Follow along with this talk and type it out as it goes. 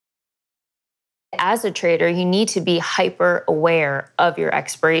As a trader, you need to be hyper aware of your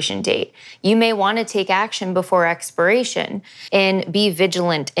expiration date. You may want to take action before expiration and be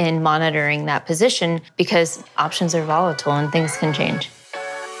vigilant in monitoring that position because options are volatile and things can change.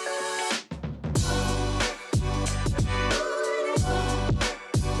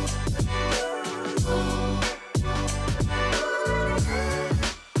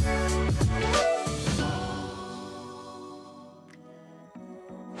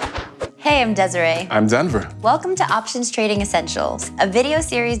 Hey, I'm Desiree. I'm Denver. Welcome to Options Trading Essentials, a video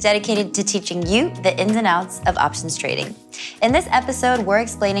series dedicated to teaching you the ins and outs of options trading. In this episode, we're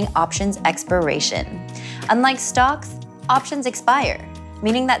explaining options expiration. Unlike stocks, options expire,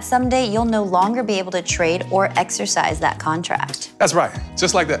 meaning that someday you'll no longer be able to trade or exercise that contract. That's right.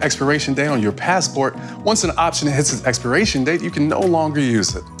 Just like the expiration date on your passport, once an option hits its expiration date, you can no longer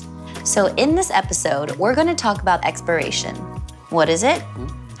use it. So in this episode, we're going to talk about expiration. What is it?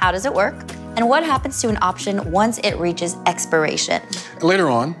 How does it work? And what happens to an option once it reaches expiration? Later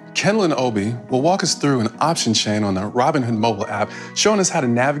on, Kendall and Obi will walk us through an option chain on the Robinhood mobile app, showing us how to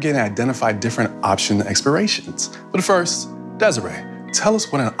navigate and identify different option expirations. But first, Desiree, tell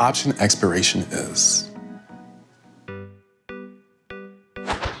us what an option expiration is.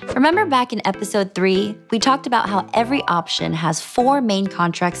 Remember back in episode 3, we talked about how every option has 4 main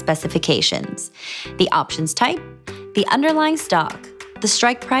contract specifications: the options type, the underlying stock, the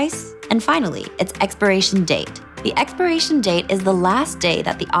strike price, and finally, its expiration date. The expiration date is the last day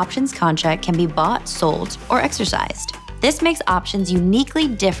that the options contract can be bought, sold, or exercised. This makes options uniquely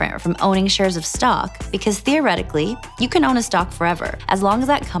different from owning shares of stock because theoretically, you can own a stock forever, as long as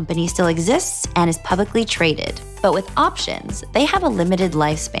that company still exists and is publicly traded. But with options, they have a limited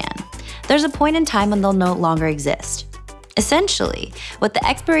lifespan. There's a point in time when they'll no longer exist. Essentially, with the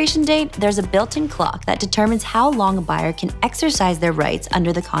expiration date, there's a built-in clock that determines how long a buyer can exercise their rights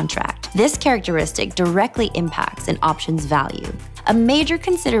under the contract. This characteristic directly impacts an option's value. A major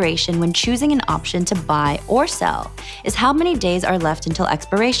consideration when choosing an option to buy or sell is how many days are left until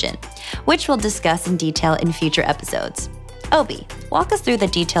expiration, which we'll discuss in detail in future episodes. Obi, walk us through the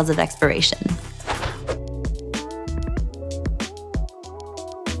details of expiration.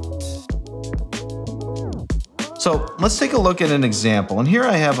 So let's take a look at an example. And here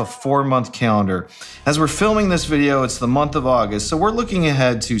I have a 4-month calendar. As we're filming this video, it's the month of August. So we're looking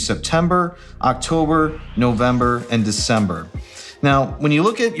ahead to September, October, November, and December. Now, when you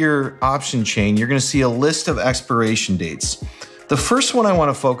look at your option chain, you're going to see a list of expiration dates. The first one I want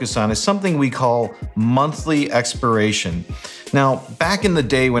to focus on is something we call monthly expiration. Now, back in the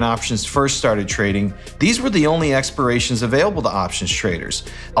day when options first started trading, these were the only expirations available to options traders.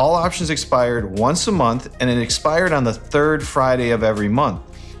 All options expired once a month, and it expired on the 3rd Friday of every month.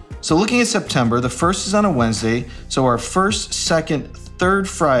 So looking at September, the first is on a Wednesday, so our first, second, third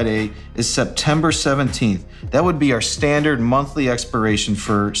Friday is September 17th. That would be our standard monthly expiration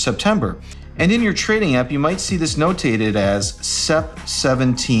for September. And in your trading app, you might see this notated as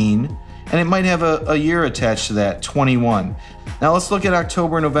SEP17, and it might have a year attached to that, 21. Now let's look at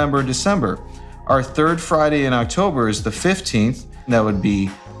October, November, and December. Our 3rd Friday in October is the 15th. That would be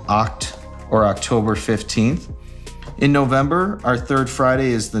October 15th. In November, our 3rd Friday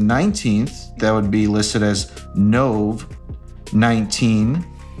is the 19th. That would be listed as Nov 19.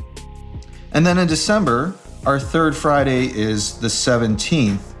 And then in December, our 3rd Friday is the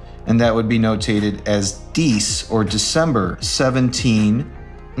 17th, and that would be notated as Dec, or December 17.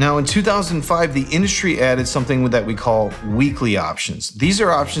 Now in 2005, the industry added something that we call weekly options. These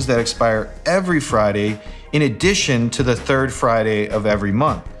are options that expire every Friday in addition to the 3rd Friday of every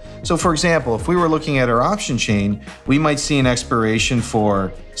month. So for example, if we were looking at our option chain, we might see an expiration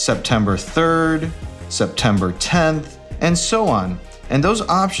for September 3rd, September 10th, and so on. And those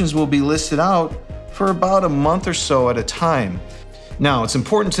options will be listed out for about a month or so at a time. Now, it's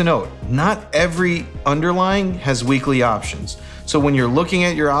important to note, not every underlying has weekly options. So when you're looking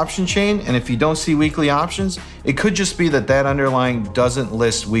at your option chain, and if you don't see weekly options, it could just be that that underlying doesn't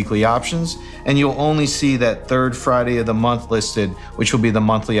list weekly options, and you'll only see that 3rd Friday of the month listed, which will be the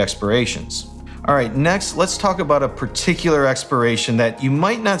monthly expirations. All right, next, let's talk about a particular expiration that you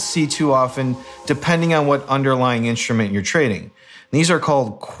might not see too often, depending on what underlying instrument you're trading. These are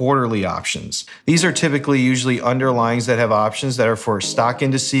called quarterly options. These are typically usually underlyings that have options that are for stock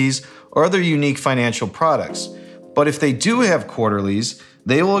indices or other unique financial products. But if they do have quarterlies,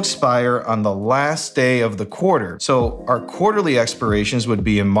 they will expire on the last day of the quarter. So our quarterly expirations would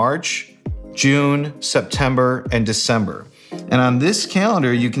be in March, June, September, and December. And on this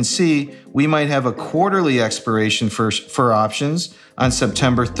calendar, you can see we might have a quarterly expiration for options on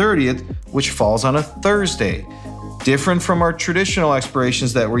September 30th, which falls on a Thursday. different from our traditional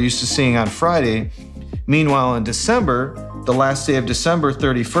expirations that we're used to seeing on Friday. Meanwhile, in December, the last day of December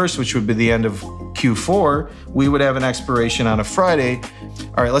 31st, which would be the end of Q4, we would have an expiration on a Friday.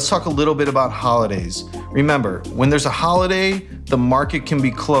 All right, let's talk a little bit about holidays. Remember, when there's a holiday, the market can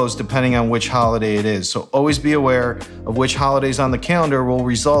be closed depending on which holiday it is. So always be aware of which holidays on the calendar will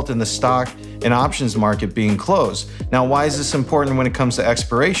result in the stock and options market being closed. Now, why is this important when it comes to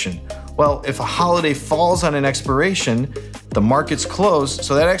expiration? Well, if a holiday falls on an expiration, the market's closed,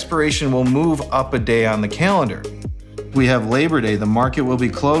 so that expiration will move up a day on the calendar. We have Labor Day, the market will be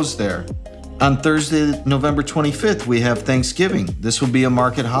closed there. On Thursday, November 25th, we have Thanksgiving. This will be a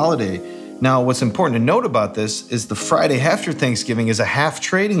market holiday. Now, what's important to note about this is the Friday after Thanksgiving is a half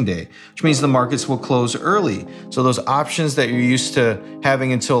trading day, which means the markets will close early. So those options that you're used to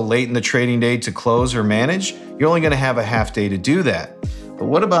having until late in the trading day to close or manage, you're only going to have a half day to do that. But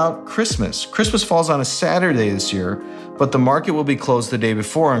what about Christmas? Christmas falls on a Saturday this year, but the market will be closed the day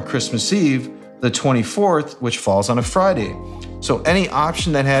before on Christmas Eve, the 24th, which falls on a Friday. So any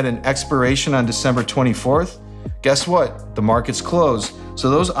option that had an expiration on December 24th, guess what? The market's closed.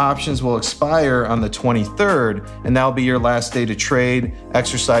 So those options will expire on the 23rd, and that'll be your last day to trade,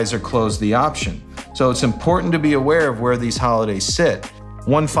 exercise, or close the option. So it's important to be aware of where these holidays sit.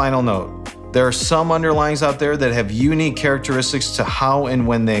 One final note. There are some underlyings out there that have unique characteristics to how and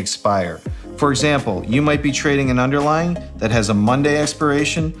when they expire. For example, you might be trading an underlying that has a Monday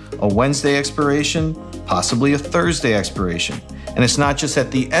expiration, a Wednesday expiration, possibly a Thursday expiration. And it's not just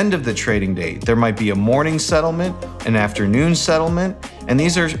at the end of the trading day. There might be a morning settlement, an afternoon settlement, and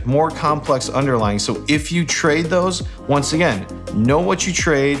these are more complex underlyings. So if you trade those, once again, know what you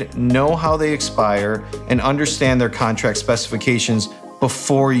trade, know how they expire, and understand their contract specifications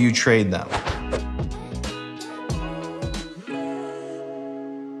before you trade them.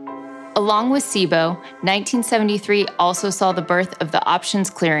 Along with SIBO, 1973 also saw the birth of the Options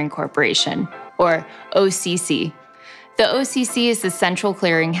Clearing Corporation, or OCC. The OCC is the central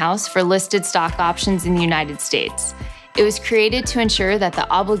clearinghouse for listed stock options in the United States. It was created to ensure that the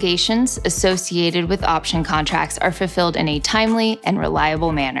obligations associated with option contracts are fulfilled in a timely and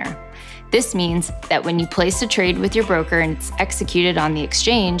reliable manner. This means that when you place a trade with your broker and it's executed on the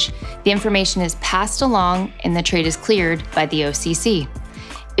exchange, the information is passed along and the trade is cleared by the OCC.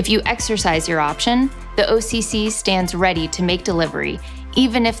 If you exercise your option, the OCC stands ready to make delivery,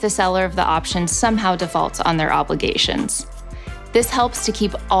 even if the seller of the option somehow defaults on their obligations. This helps to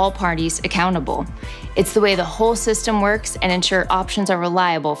keep all parties accountable. It's the way the whole system works and ensure options are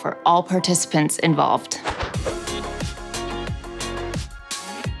reliable for all participants involved.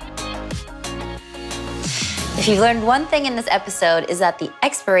 If you've learned one thing in this episode, is that the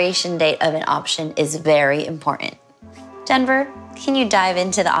expiration date of an option is very important. Denver, can you dive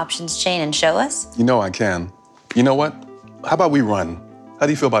into the options chain and show us? You know I can. You know what? How about we run? How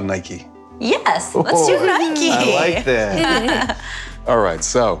do you feel about Nike? Yes, let's do Nike. I like that. All right,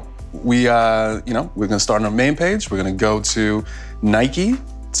 so we're gonna start on our main page. We're gonna go to Nike,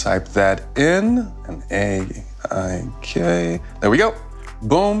 type that in, and A-I-K. There we go.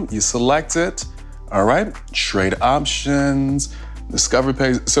 Boom, you select it. All right, trade options, discover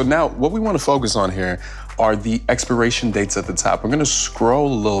page. So now what we want to focus on here are the expiration dates at the top. We're gonna scroll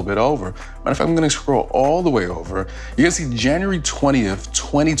a little bit over. Matter of fact, I'm gonna scroll all the way over. You're gonna see January 20th,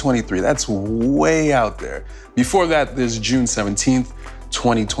 2023. That's way out there. Before that, there's June 17th,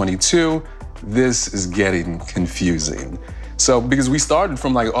 2022. This is getting confusing. So, because we started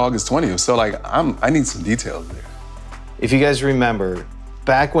from like August 20th, so like I need some details there. If you guys remember,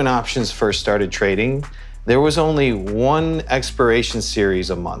 back when options first started trading, there was only one expiration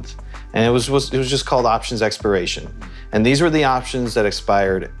series a month, and it was just called options expiration. And these were the options that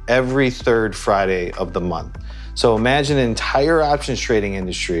expired every third Friday of the month. So imagine an entire options trading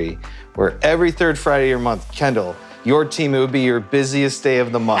industry where every third Friday of your month, Kendall, your team, it would be your busiest day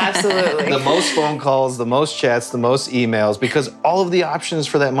of the month. Absolutely. The most phone calls, the most chats, the most emails, because all of the options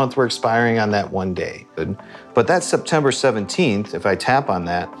for that month were expiring on that one day. But that September 17th, if I tap on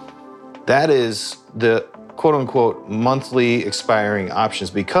that, that is the quote unquote monthly expiring options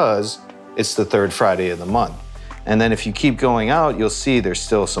because it's the third Friday of the month. And then if you keep going out, you'll see there's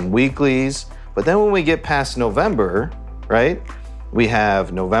still some weeklies. But then when we get past November, right, we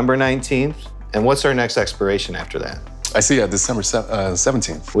have November 19th. And what's our next expiration after that? I see, December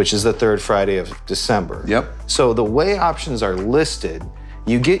 17th. Which is the third Friday of December. Yep. So the way options are listed,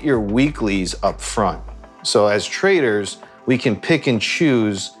 you get your weeklies up front. So as traders, we can pick and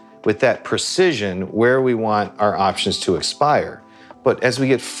choose with that precision where we want our options to expire. But as we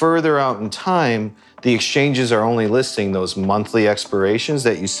get further out in time, the exchanges are only listing those monthly expirations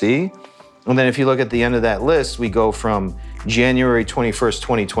that you see. And then if you look at the end of that list, we go from January 21st,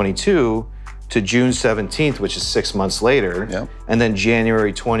 2022 to June 17th, which is 6 months later. Yep. And then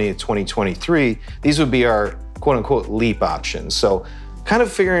January 20th, 2023. These would be our quote unquote leap options. So kind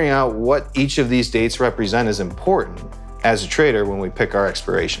of figuring out what each of these dates represent is important as a trader when we pick our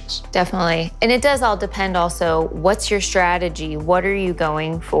expirations. Definitely. And it does all depend also, what's your strategy? What are you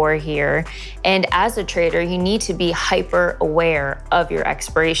going for here? And as a trader, you need to be hyper aware of your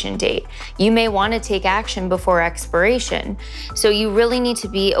expiration date. You may want to take action before expiration. So you really need to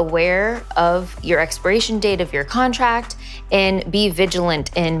be aware of your expiration date of your contract and be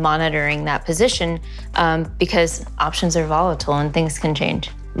vigilant in monitoring that position because options are volatile and things can change.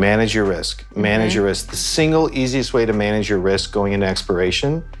 Manage your risk. Manage your risk. The single easiest way to manage your risk going into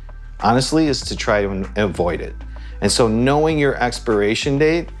expiration, honestly, is to try to avoid it. And so knowing your expiration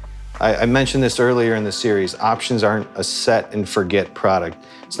date, I mentioned this earlier in the series, options aren't a set and forget product.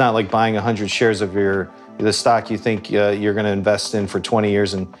 It's not like buying 100 shares of the stock you think you're gonna invest in for 20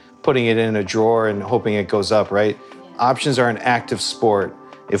 years and putting it in a drawer and hoping it goes up, right? Options are an active sport.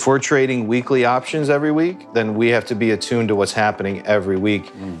 If we're trading weekly options every week, then we have to be attuned to what's happening every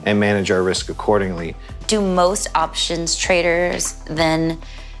week and manage our risk accordingly. Do most options traders then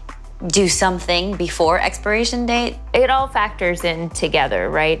do something before expiration date? It all factors in together,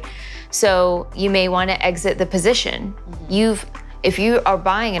 right? So you may want to exit the position. If you are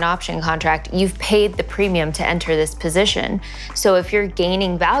buying an option contract, you've paid the premium to enter this position. So if you're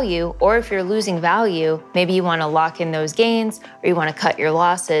gaining value or if you're losing value, maybe you want to lock in those gains or you want to cut your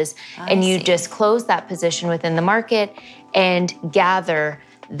losses and you just close that position within the market and gather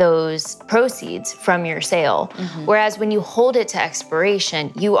those proceeds from your sale. Whereas when you hold it to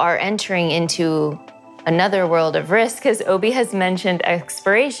expiration, you are entering into another world of risk, as Obi has mentioned,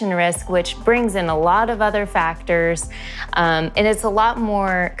 expiration risk, which brings in a lot of other factors. And it's a lot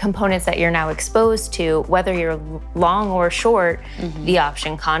more components that you're now exposed to, whether you're long or short the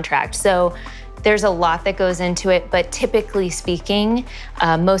option contract. So there's a lot that goes into it, but typically speaking,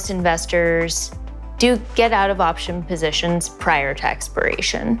 most investors do get out of option positions prior to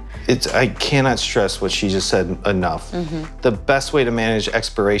expiration. I cannot stress what she just said enough. The best way to manage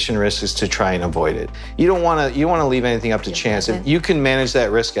expiration risk is to try and avoid it. You don't want to leave anything up to chance. If you can manage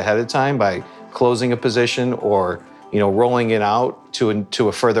that risk ahead of time by closing a position or rolling it out to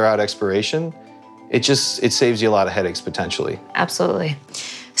a further out expiration, it saves you a lot of headaches potentially. Absolutely.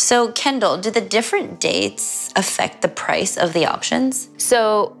 So Kendall, do the different dates affect the price of the options?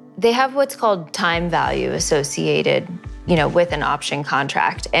 So they have what's called time value associated, with an option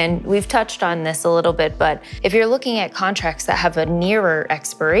contract. And we've touched on this a little bit, but if you're looking at contracts that have a nearer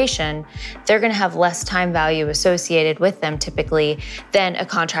expiration, they're gonna have less time value associated with them typically than a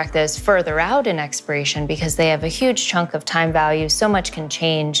contract that's further out in expiration because they have a huge chunk of time value. So much can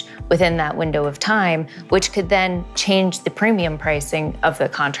change within that window of time, which could then change the premium pricing of the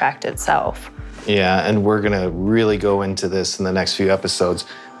contract itself. Yeah, and we're gonna really go into this in the next few episodes.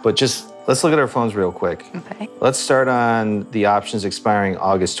 But let's look at our phones real quick. Okay. Let's start on the options expiring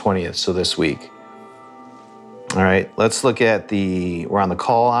August 20th, so this week. All right, let's look at we're on the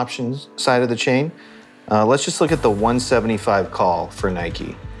call options side of the chain. Let's just look at the 175 call for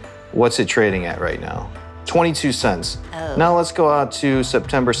Nike. What's it trading at right now? 22 cents. Oh. Now let's go out to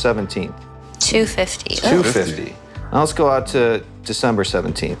September 17th. 250. 250. Now let's go out to December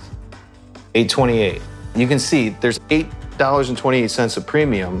 17th. 828. You can see there's $8.28 of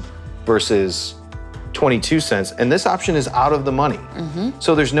premium versus 22 cents, and this option is out of the money.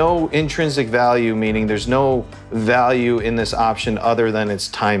 So there's no intrinsic value, meaning there's no value in this option other than its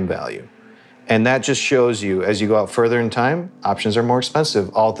time value. And that just shows you, as you go out further in time, options are more expensive,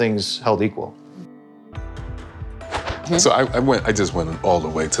 all things held equal. So I just went all the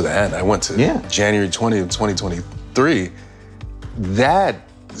way to the end. I went to January 20th, 2023.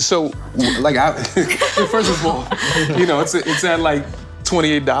 So, first of all, it's at like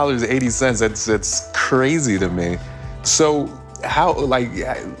 $28.80. That's crazy to me. So, how,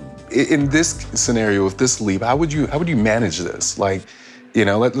 in this scenario, with this leap, how would you manage this? Let's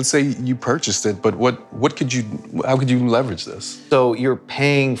say you purchased it, but how could you leverage this? So you're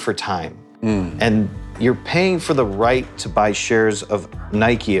paying for time, and you're paying for the right to buy shares of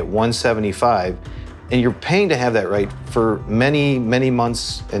Nike at 175. And you're paying to have that right for many, many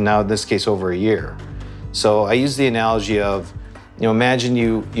months, and now in this case, over a year. So I use the analogy of, imagine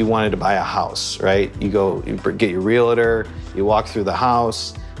you wanted to buy a house, right? You get your realtor, you walk through the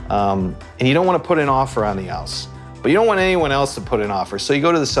house, and you don't want to put an offer on the house, but you don't want anyone else to put an offer. So you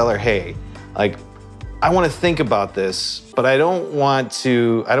go to the seller, hey, I want to think about this, but I don't want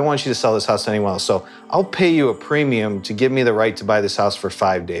you to sell this house to anyone else. So I'll pay you a premium to give me the right to buy this house for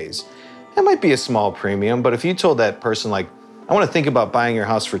 5 days. it might be a small premium, but if you told that person, like, I want to think about buying your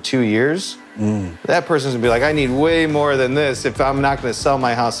house for 2 years, that person's gonna be like, I need way more than this if I'm not gonna sell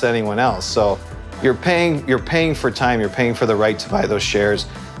my house to anyone else. So you're paying for time, you're paying for the right to buy those shares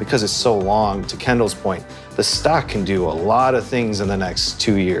because it's so long. To Kendall's point, the stock can do a lot of things in the next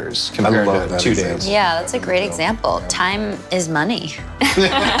 2 years compared to 2 days. Yeah, that's a great example. Time is money.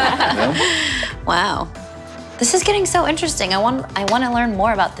 Wow. This is getting so interesting. I want to learn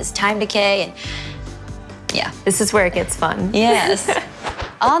more about this time decay and yeah. This is where it gets fun. Yes.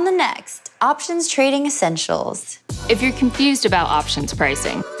 On the next, options trading essentials. If you're confused about options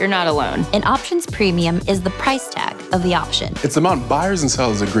pricing, you're not alone. An options premium is the price tag of the option. It's the amount buyers and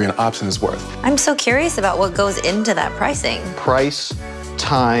sellers agree an option is worth. I'm so curious about what goes into that pricing. Price,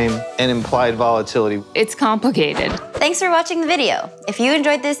 time, and implied volatility. It's complicated. Thanks for watching the video. If you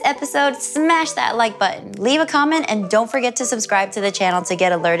enjoyed this episode, smash that like button, leave a comment, and don't forget to subscribe to the channel to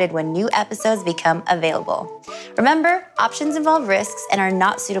get alerted when new episodes become available. Remember, options involve risks and are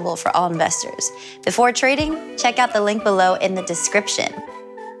not suitable for all investors. Before trading, check out the link below in the description.